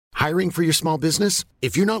Hiring for your small business?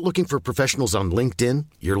 If you're not looking for professionals on LinkedIn,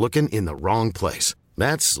 you're looking in the wrong place.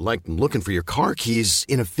 That's like looking for your car keys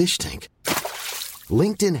in a fish tank.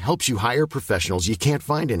 LinkedIn helps you hire professionals you can't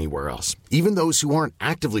find anywhere else, even those who aren't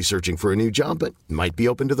actively searching for a new job but might be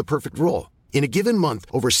open to the perfect role. In a given month,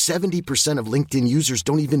 over 70% of LinkedIn users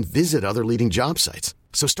don't even visit other leading job sites.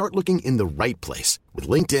 So start looking in the right place. With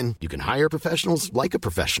LinkedIn, you can hire professionals like a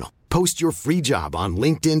professional. Post your free job on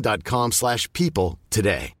linkedin.com/people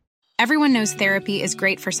today. Everyone knows therapy is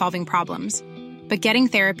great for solving problems, but getting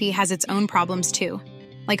therapy has its own problems too,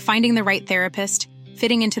 like finding the right therapist,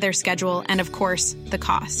 fitting into their schedule, and of course, the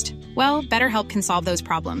cost. Well, BetterHelp can solve those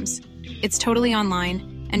problems. It's totally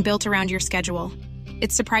online and built around your schedule.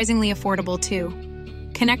 It's surprisingly affordable too.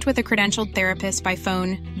 Connect with a credentialed therapist by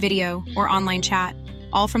phone, video, or online chat,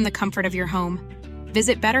 all from the comfort of your home.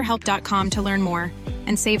 Visit BetterHelp.com to learn more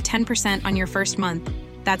and save 10% on your first month.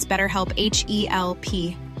 That's BetterHelp,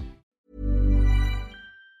 H-E-L-P.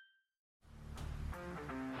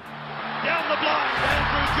 Down the blind,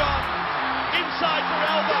 Andrew John. Inside for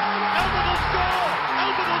Elba. Elba will score.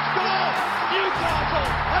 Elba will score. Newcastle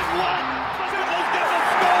have won. Sybil's going to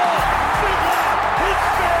score. Sybil, it's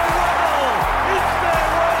farewell. It's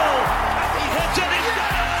farewell. He hits it. He's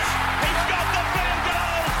got it. He's got the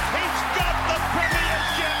Bengals. He's got the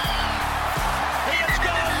Premiership. He has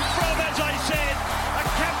gone from, as I said, a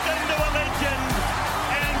captain to a legend,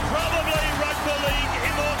 and probably rugby league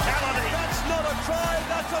immortality. That's not a try.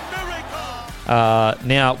 That's a miracle.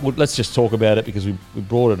 Now, let's just talk about it because we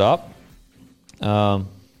brought it up. Trying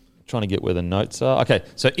to get where the notes are. Okay,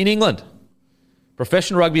 so in England,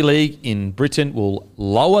 Professional Rugby League in Britain will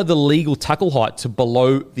lower the legal tackle height to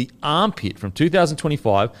below the armpit from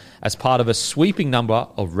 2025 as part of a sweeping number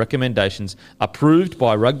of recommendations approved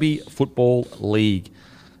by Rugby Football League.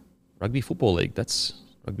 Rugby Football League, that's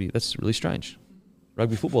really strange.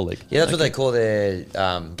 Rugby Football League. Yeah, that's what they call their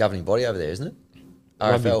governing body over there, isn't it?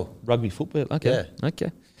 RFL. Rugby football. Okay. Yeah. Okay.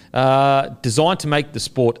 Designed to make the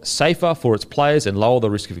sport safer for its players and lower the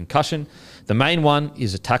risk of concussion. The main one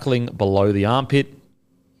is a tackling below the armpit.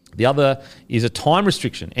 The other is a time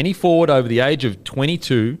restriction. Any forward over the age of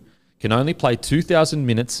 22 can only play 2,000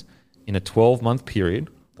 minutes in a 12-month period,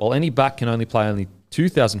 while any back can only play only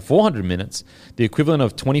 2,400 minutes, the equivalent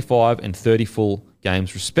of 25 and 30 full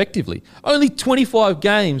games respectively. Only 25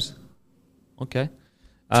 games. Okay.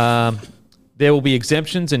 There will be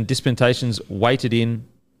exemptions and dispensations weighted in,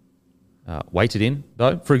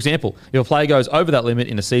 though. For example, if a player goes over that limit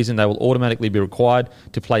in a season, they will automatically be required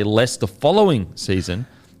to play less the following season.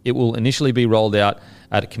 It will initially be rolled out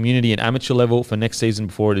at a community and amateur level for next season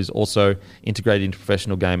before it is also integrated into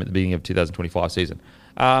professional game at the beginning of 2025 season.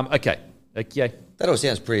 Okay. That all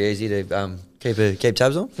sounds pretty easy to keep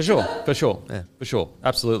tabs on. For sure. Yeah. For sure.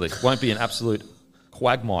 Absolutely. Won't be an absolute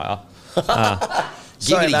quagmire.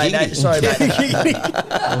 Sorry, mate.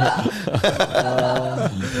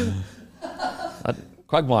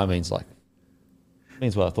 Quagmire means what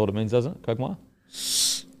I thought it means, doesn't it? Quagmire.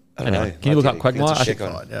 Anyway, can you look up quagmire?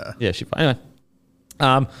 Yeah, shit. Anyway,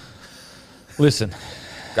 listen.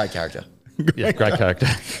 Great character. Yeah, great character.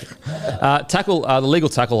 The legal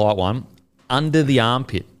tackle height one under the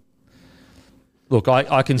armpit. Look,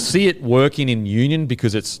 I can see it working in union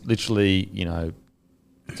because it's literally,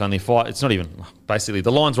 it's only 5. It's not even, basically,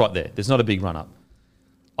 the line's right there. There's not a big run-up.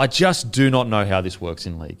 I just do not know how this works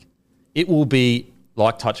in league. It will be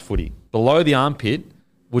like touch footy. Below the armpit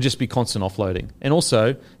will just be constant offloading. And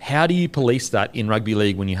also, how do you police that in rugby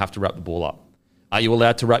league when you have to wrap the ball up? Are you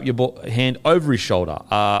allowed to wrap your hand over his shoulder?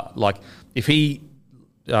 Like, if he,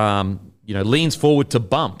 leans forward to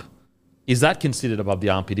bump, is that considered above the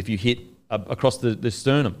armpit if you hit across the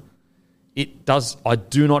sternum? It does. I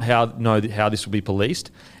do not know how this will be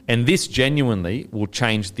policed, and this genuinely will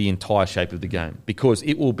change the entire shape of the game because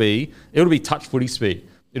it'll be touch footy speed.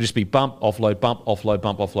 It'll just be bump, offload, bump, offload,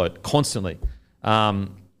 bump, offload constantly. I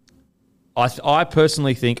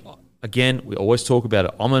personally think, again, we always talk about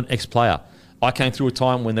it. I'm an ex-player. I came through a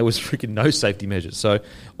time when there was freaking no safety measures, so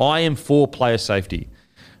I am for player safety.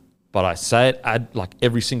 But I say it like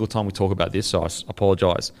every single time we talk about this, so I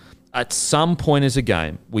apologise. At some point as a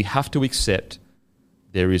game, we have to accept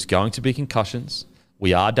there is going to be concussions.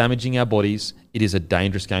 We are damaging our bodies. It is a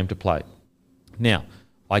dangerous game to play. Now,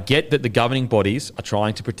 I get that the governing bodies are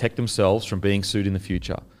trying to protect themselves from being sued in the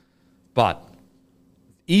future. But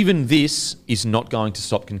even this is not going to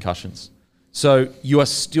stop concussions. So you are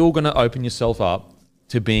still going to open yourself up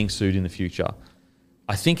to being sued in the future.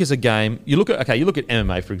 I think as a game, you look at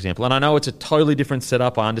MMA, for example, and I know it's a totally different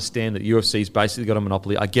setup. I understand that UFC's basically got a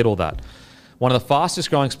monopoly. I get all that. One of the fastest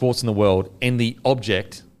growing sports in the world, and the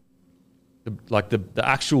the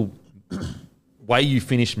actual way you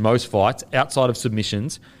finish most fights outside of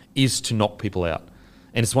submissions is to knock people out.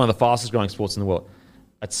 And it's one of the fastest growing sports in the world.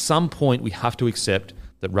 At some point, we have to accept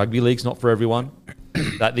that rugby league's not for everyone,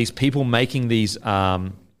 that these people making these,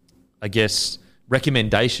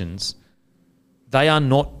 recommendations, they are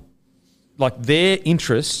not, their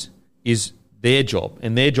interest is their job,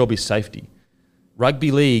 and their job is safety.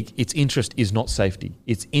 Rugby league, its interest is not safety.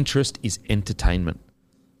 Its interest is entertainment.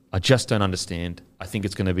 I just don't understand. I think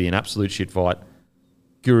it's going to be an absolute shit fight.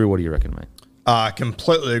 Guru, what do you reckon, mate? I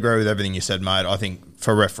completely agree with everything you said, mate. I think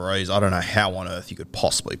for referees, I don't know how on earth you could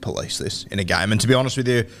possibly police this in a game. And to be honest with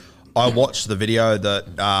you, I watched the video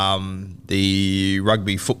that the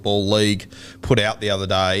Rugby Football League put out the other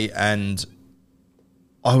day, and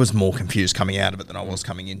I was more confused coming out of it than I was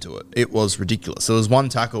coming into it. It was ridiculous. There was one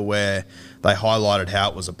tackle where they highlighted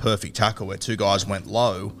how it was a perfect tackle where two guys went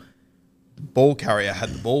low, the ball carrier had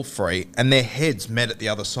the ball free, and their heads met at the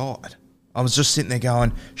other side. I was just sitting there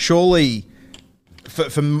going, surely,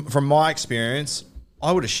 from my experience,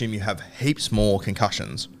 I would assume you have heaps more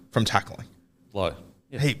concussions from tackling. Low.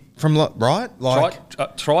 Yeah. Right?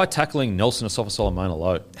 Try tackling Nelson Asafa-Solomona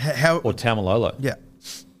low. Or Taumalolo. Yeah.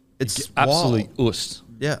 It's absolutely wild. oosed.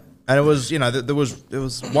 Yeah. And it was, there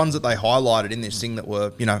was ones that they highlighted in this thing that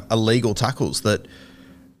were, illegal tackles that,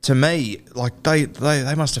 to me,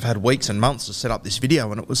 they must have had weeks and months to set up this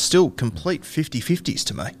video, and it was still complete 50-50s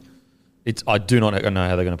to me. I do not know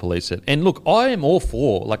how they're going to police it. And look, I am all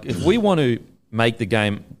for, if we want to make the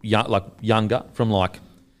game younger, from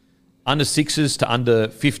under 6s to under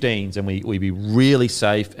 15s, and we be really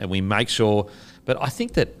safe and we make sure. But I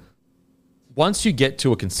think that once you get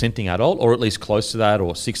to a consenting adult, or at least close to that,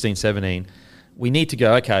 or 16, 17, we need to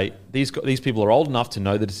go, okay, these people are old enough to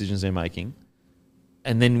know the decisions they're making.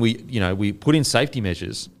 And then we put in safety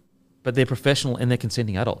measures, but they're professional and they're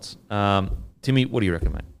consenting adults. Timmy, what do you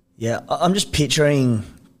reckon, mate? Yeah, I'm just picturing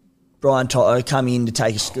Brian Toto coming in to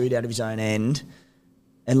take a scoot out of his own end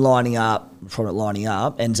and ends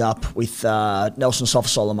up with Nelson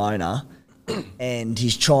Asafa-Solomona, and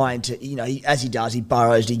he's trying to, as he does, he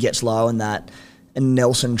burrows, he gets low and that, and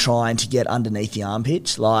Nelson trying to get underneath the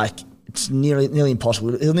armpits. It's nearly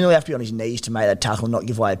impossible. He'll nearly have to be on his knees to make that tackle and not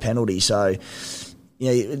give away a penalty. So,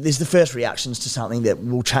 there's the first reactions to something that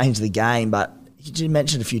will change the game, but you did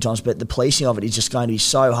mention it a few times, but the policing of it is just going to be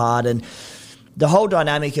so hard, and the whole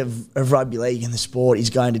dynamic of rugby league and the sport is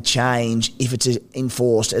going to change if it's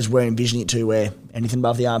enforced as we're envisioning it to, where anything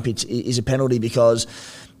above the armpits is a penalty, because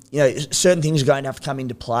certain things are going to have to come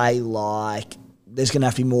into play, like there's going to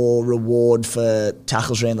have to be more reward for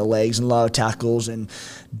tackles around the legs and lower tackles, and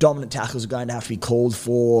dominant tackles are going to have to be called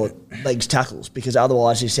for legs tackles, because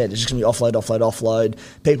otherwise, as you said, it's just going to be offload,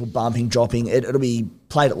 people bumping, dropping. It'll be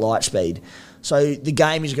played at light speed. So the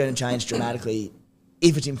game is going to change dramatically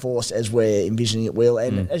if it's enforced as we're envisioning it will.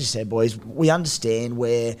 And as you said, boys, we understand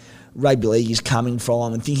where rugby league is coming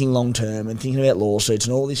from and thinking long term and thinking about lawsuits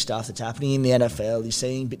and all this stuff that's happening in the NFL. You're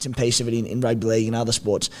seeing bits and pieces of it in rugby league and other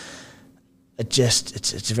sports.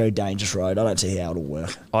 It's a very dangerous road. I don't see how it'll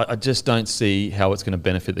work. I just don't see how it's going to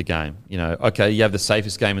benefit the game. Okay, you have the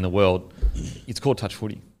safest game in the world. It's called touch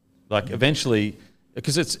footy. Eventually,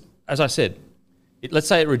 because it's, as I said, let's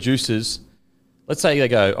say it reduces. Let's say they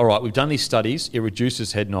go, all right, we've done these studies. It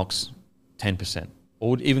reduces head knocks 10%.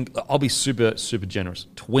 Or even, I'll be super, super generous,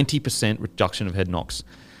 20% reduction of head knocks.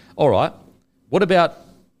 All right, what about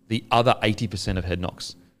the other 80% of head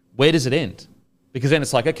knocks? Where does it end? Because then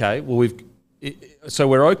it's okay, well, so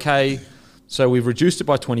we're okay. So we've reduced it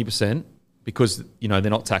by 20% because, they're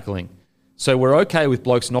not tackling. So we're okay with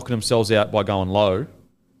blokes knocking themselves out by going low,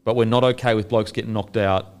 but we're not okay with blokes getting knocked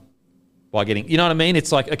out by getting, you know what I mean?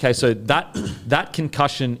 It's okay, so that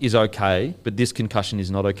concussion is okay, but this concussion is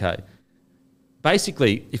not okay.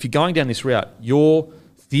 Basically, if you're going down this route, your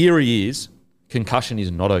theory is concussion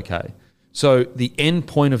is not okay. So the end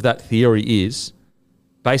point of that theory is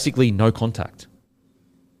basically no contact.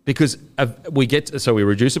 Because we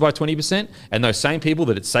reduce it by 20%, and those same people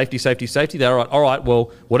that it's safety, they're all right,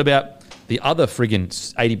 well, what about the other friggin'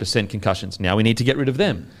 80% concussions? Now we need to get rid of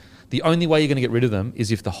them. The only way you're going to get rid of them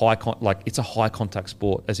is if it's a high contact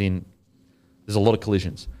sport, as in there's a lot of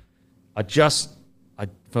collisions.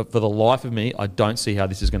 For the life of me, I don't see how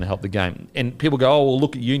this is going to help the game. And people go, oh, well,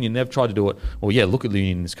 look at union. They've tried to do it. Well, yeah, look at the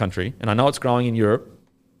union in this country. And I know it's growing in Europe.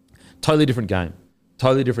 Totally different game.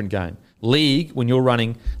 League, when you're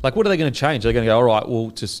running, what are they going to change? They're going to go, all right,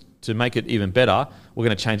 well, to make it even better, we're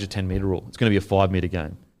going to change the 10-metre rule. It's going to be a 5-metre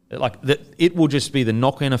game. Like that, it will just be the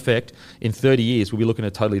knock-on effect. In 30 years, we'll be looking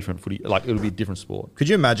at a totally different footy. Like it'll be a different sport. Could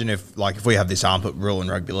you imagine if we have this armpit rule in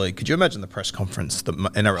rugby league? Could you imagine the press conference that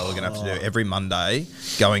NRL are going to have to do every Monday,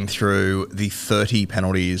 going through the 30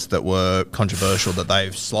 penalties that were controversial that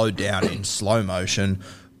they've slowed down in slow motion,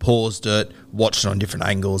 paused it, watched it on different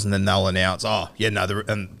angles, and then they'll announce,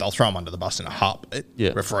 and they'll throw them under the bus in a hup.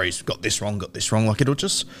 Referees got this wrong. Like it'll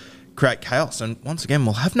just create chaos. And once again,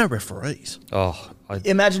 we'll have no referees.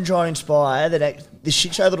 Imagine trying to inspire this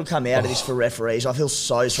shit show that'll come out of this for referees. I feel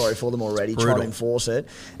so sorry for them already. Brutal. Trying to enforce it.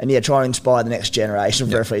 And try to inspire the next generation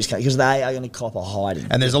of referees because they are going to cop a hiding.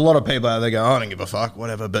 And there's a lot of people out there going, I don't give a fuck,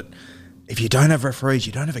 whatever. But if you don't have referees,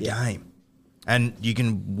 you don't have a game. And you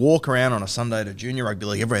can walk around on a Sunday to junior rugby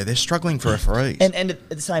league everywhere. They're struggling for referees. And at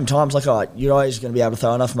the same time, it's like, all right, you're always going to be able to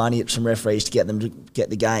throw enough money at some referees to get them to get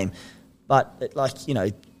the game. But,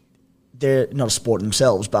 they're not a sport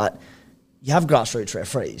themselves, but you have grassroots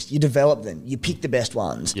referees. You develop them. You pick the best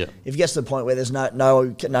ones. Yeah. If it gets to the point where there's none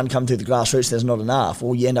come through the grassroots, there's not enough,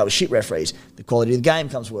 or you end up with shit referees, the quality of the game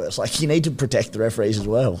comes worse. Like, you need to protect the referees as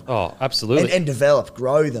well. Oh, absolutely. And develop,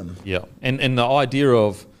 grow them. Yeah. And the idea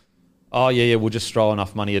of, we'll just throw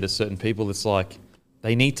enough money at a certain people, it's like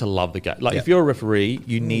they need to love the game. Like, if you're a referee,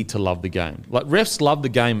 you need to love the game. Like, refs love the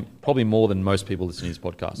game probably more than most people listening to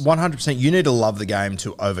this podcast. 100%. You need to love the game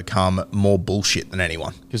to overcome more bullshit than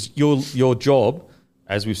anyone. Because your job,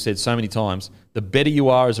 as we've said so many times, the better you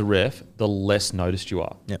are as a ref, the less noticed you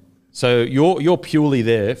are. Yep. So you're purely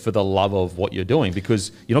there for the love of what you're doing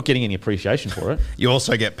because you're not getting any appreciation for it. You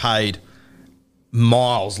also get paid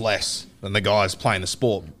miles less than the guys playing the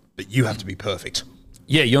sport, but you have to be perfect.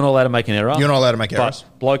 Yeah, you're not allowed to make an error. You're not allowed to make errors.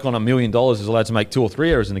 But bloke on $1 million is allowed to make 2 or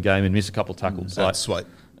 3 errors in a game and miss a couple of tackles. That's sweet.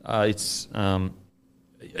 I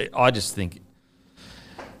just think,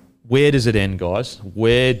 where does it end, guys?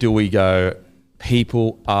 Where do we go?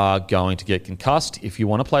 People are going to get concussed. If you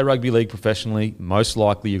want to play rugby league professionally, most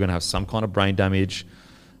likely you're going to have some kind of brain damage.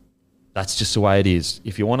 That's just the way it is.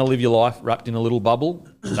 If you want to live your life wrapped in a little bubble,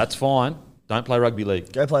 that's fine. Don't play rugby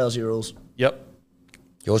league. Go play Aussie rules. Yep.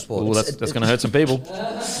 Your sport. Well, that's going to hurt some people.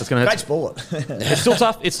 That's going to Great sport. It's still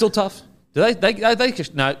tough. It's still tough. Do they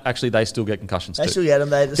no, actually, they still get concussions They too. still get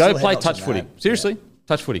them. They Go still play head-ups touch and footy. that. Seriously,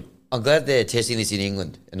 touch footy. I'm glad they're testing this in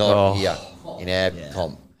England and not here in our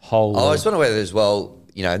comp. Holy. I just wonder whether as well,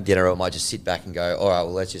 the NRL might just sit back and go, all right,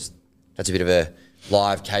 well, that's a bit of a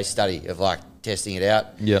live case study of like testing it out.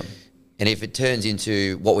 Yeah. And if it turns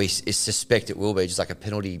into what we suspect it will be, just like a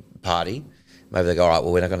penalty party, maybe they go, all right,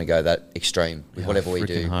 well, we're not going to go that extreme with whatever we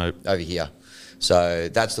do over here. So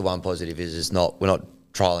that's the one positive we're not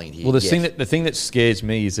trialling it here. Well, the thing that scares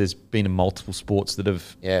me is there's been multiple sports that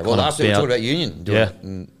have. Yeah. Well, last week we talked about union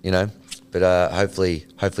doing it, but hopefully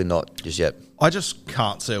not just yet. I just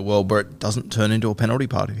can't see a world where it doesn't turn into a penalty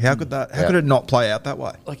party. How could that? How could it not play out that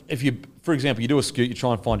way? Like if you, for example, you do a scoot, you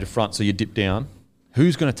try and find your front, so you dip down.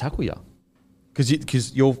 Who's going to tackle you?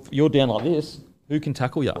 Because you're down like this. Who can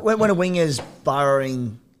tackle you? When a winger's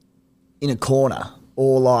burrowing in a corner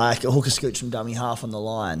or like a hooker scoots from dummy half on the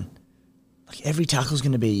line, like every tackle's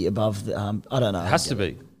going to be above the. I don't know. It has to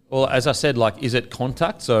be. Well, as I said, like, is it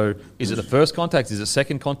contact? So is it the first contact? Is it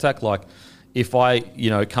second contact? Like, if I,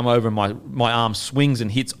 come over and my arm swings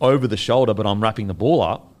and hits over the shoulder, but I'm wrapping the ball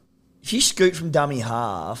up. If you scoot from dummy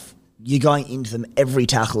half, you're going into them. Every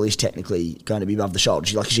tackle is technically going to be above the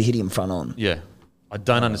shoulders, because you're hitting them front on. Yeah, I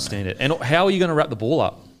don't understand it. And how are you going to wrap the ball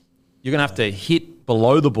up? You're going to have to hit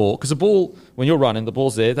below the ball, because the ball, when you're running, the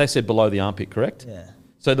ball's there. They said below the armpit, correct? Yeah.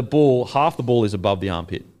 So the ball, half the ball is above the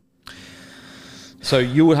armpit. So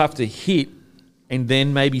you would have to hit and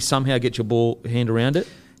then maybe somehow get your ball hand around it.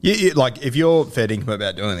 Like, if you're fair dinkum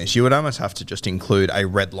about doing this, you would almost have to just include a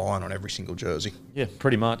red line on every single jersey. Yeah,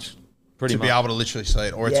 pretty much. To be able to literally see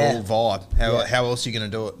it, or it's all vibe. How else are you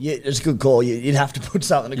going to do it? Yeah, it's a good call. You'd have to put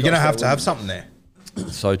something. You're going to have something there.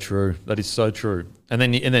 So true. That is so true. And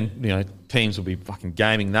then teams will be fucking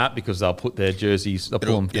gaming that, because they'll put their jerseys, they'll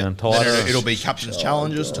pull them down tighter. It'll be captain's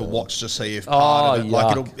challenges to watch to see if part of it.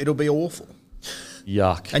 Like, it'll be awful.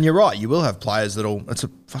 Yuck. And you're right. You will have players it's a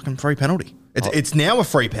fucking free penalty. It's now a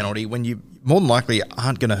free penalty when you more than likely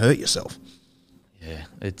aren't going to hurt yourself. Yeah,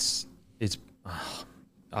 it's.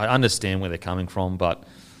 I understand where they're coming from, but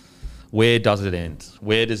where does it end?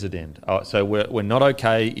 Where does it end? So we're not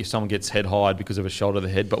okay if someone gets head high because of a shoulder to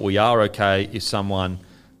the head, but we are okay if someone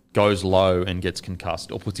goes low and gets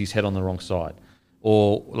concussed or puts his head on the wrong side,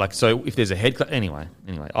 or so if there's a head. Anyway,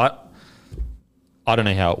 I don't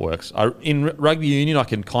know how it works. In rugby union, I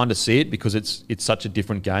can kind of see it, because it's such a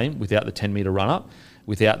different game without the 10-metre run-up,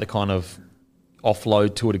 without the kind of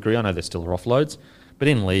offload to a degree. I know there still are offloads, but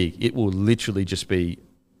in league, it will literally just be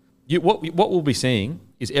What we'll be seeing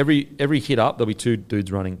is every hit up, there'll be two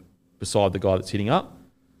dudes running beside the guy that's hitting up,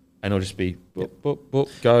 and it'll just be boop, boop, boop,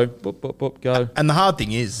 go, boop, boop, boop, go. And the hard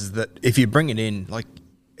thing is that if you bring it in, like,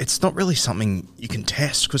 it's not really something you can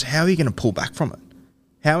test, because how are you going to pull back from it?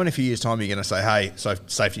 How in a few years' time are you going to say, hey, so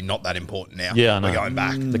safety not that important now? Yeah, I know. We're going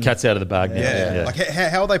back. The cat's out of the bag now. Yeah. Like,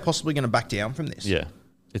 how are they possibly going to back down from this? Yeah,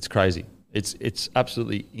 it's crazy. It's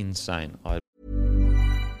absolutely insane.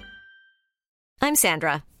 I'm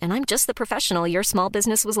Sandra, and I'm just the professional your small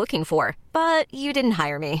business was looking for. But you didn't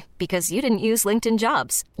hire me because you didn't use LinkedIn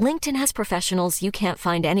Jobs. LinkedIn has professionals you can't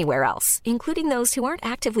find anywhere else, including those who aren't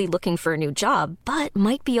actively looking for a new job, but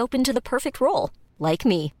might be open to the perfect role, like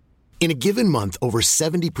me. In a given month, over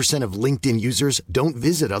 70% of LinkedIn users don't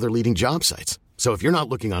visit other leading job sites. So if you're not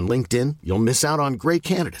looking on LinkedIn, you'll miss out on great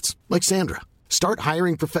candidates like Sandra. Start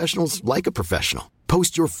hiring professionals like a professional.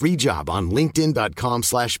 Post your free job on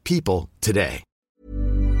linkedin.com/people today.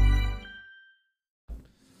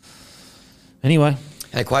 Anyway.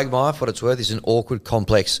 And a quagmire, for what it's worth, is an awkward,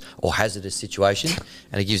 complex or hazardous situation.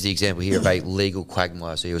 And it gives the example here of a legal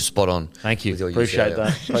quagmire. So you were spot on. Thank you. with your Appreciate use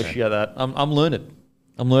that. there. Appreciate that. I'm learned.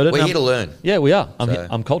 I'm learned. We're here to learn. Yeah, we are. So-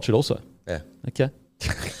 I'm cultured also. Yeah. Okay.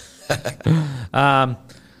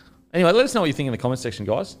 Anyway, let us know what you think in the comments section,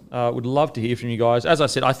 guys. Would love to hear from you guys. As I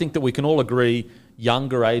said, I think that we can all agree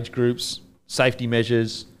younger age groups, safety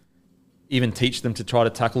measures, even teach them to try to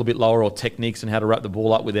tackle a bit lower, or techniques and how to wrap the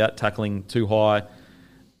ball up without tackling too high.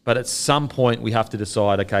 But at some point, we have to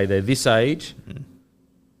decide, okay, they're this age.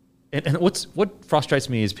 And what frustrates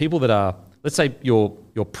me is people that are, let's say you're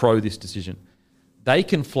pro this decision, they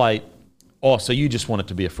conflate, so you just want it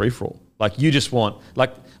to be a free-for-all. Like, you just want,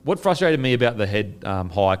 like, what frustrated me about the head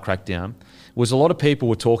high crackdown was a lot of people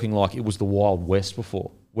were talking like it was the Wild West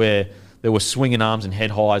before, where there were swinging arms and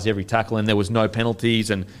head highs every tackle and there was no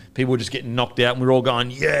penalties and people were just getting knocked out and we were all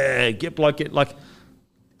going, yeah, get bloke, get, like,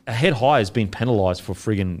 a head high has been penalised for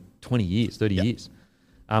friggin' 20 years, 30 years.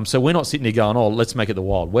 So we're not sitting there going, let's make it the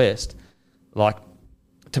Wild West. Like,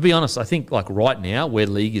 to be honest, I think, like, right now where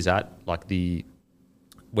league is at, like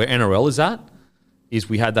where NRL is at, is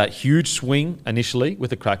we had that huge swing initially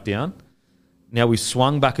with the crackdown. Now we've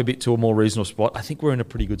swung back a bit to a more reasonable spot. I think we're in a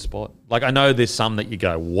pretty good spot. Like, I know there's some that you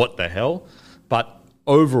go, what the hell? But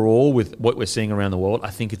overall, with what we're seeing around the world, I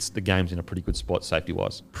think the game's in a pretty good spot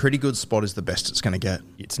safety-wise. Pretty good spot is the best it's going to get.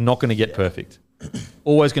 It's not going to get perfect.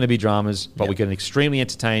 Always going to be dramas, but we get an extremely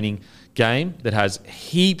entertaining game that has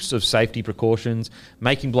heaps of safety precautions,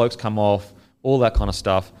 making blokes come off, all that kind of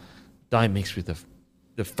stuff. Don't mix with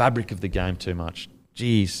the fabric of the game too much.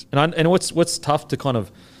 Jeez. And what's tough to kind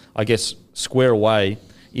of, I guess, square away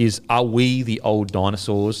is, are we the old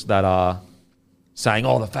dinosaurs that are saying,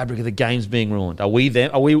 the fabric of the game's being ruined? Are we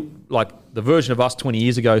them? Are we like the version of us 20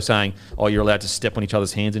 years ago saying, you're allowed to step on each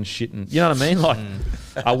other's hands and shit? And you know what I mean? Like,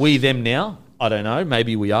 are we them now? I don't know.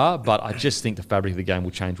 Maybe we are, but I just think the fabric of the game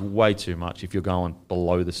will change way too much if you're going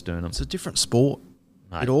below the sternum. It's a different sport.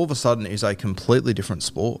 Mate. It all of a sudden is a completely different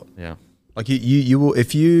sport. Yeah. Like, you will,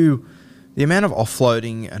 the amount of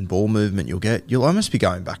offloading and ball movement you'll almost be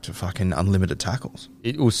going back to fucking unlimited tackles.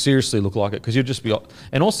 It will seriously look like it, because you'll just be,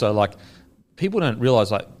 and also, like, people don't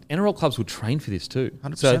realise, like, NRL clubs will train for this too.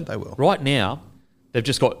 100% they will. Right now,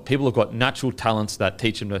 people have got natural talents that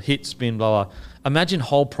teach them to hit, spin, blah, blah. Imagine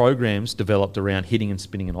whole programs developed around hitting and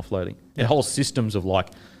spinning and offloading, and whole systems of, like,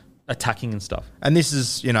 attacking and stuff. And this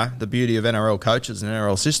is, the beauty of NRL coaches and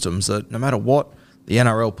NRL systems, that no matter what the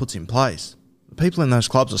NRL puts in place, the people in those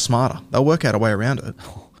clubs are smarter. They'll work out a way around it.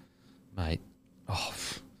 Mate.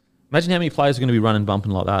 Imagine how many players are going to be running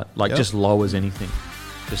bumping like that. Like, just low as anything.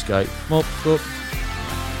 Just go, whoop, whoop.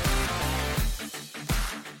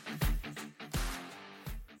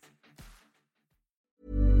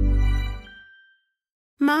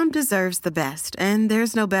 Mom deserves the best, and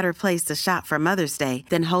there's no better place to shop for Mother's Day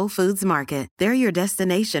than Whole Foods Market. They're your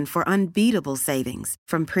destination for unbeatable savings,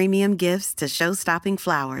 from premium gifts to show-stopping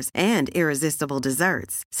flowers and irresistible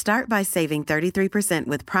desserts. Start by saving 33%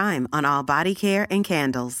 with Prime on all body care and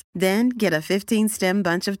candles. Then get a 15-stem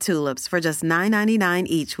bunch of tulips for just $9.99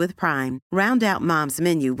 each with Prime. Round out Mom's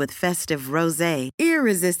menu with festive rosé,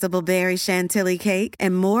 irresistible berry chantilly cake,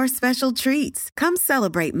 and more special treats. Come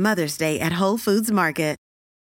celebrate Mother's Day at Whole Foods Market.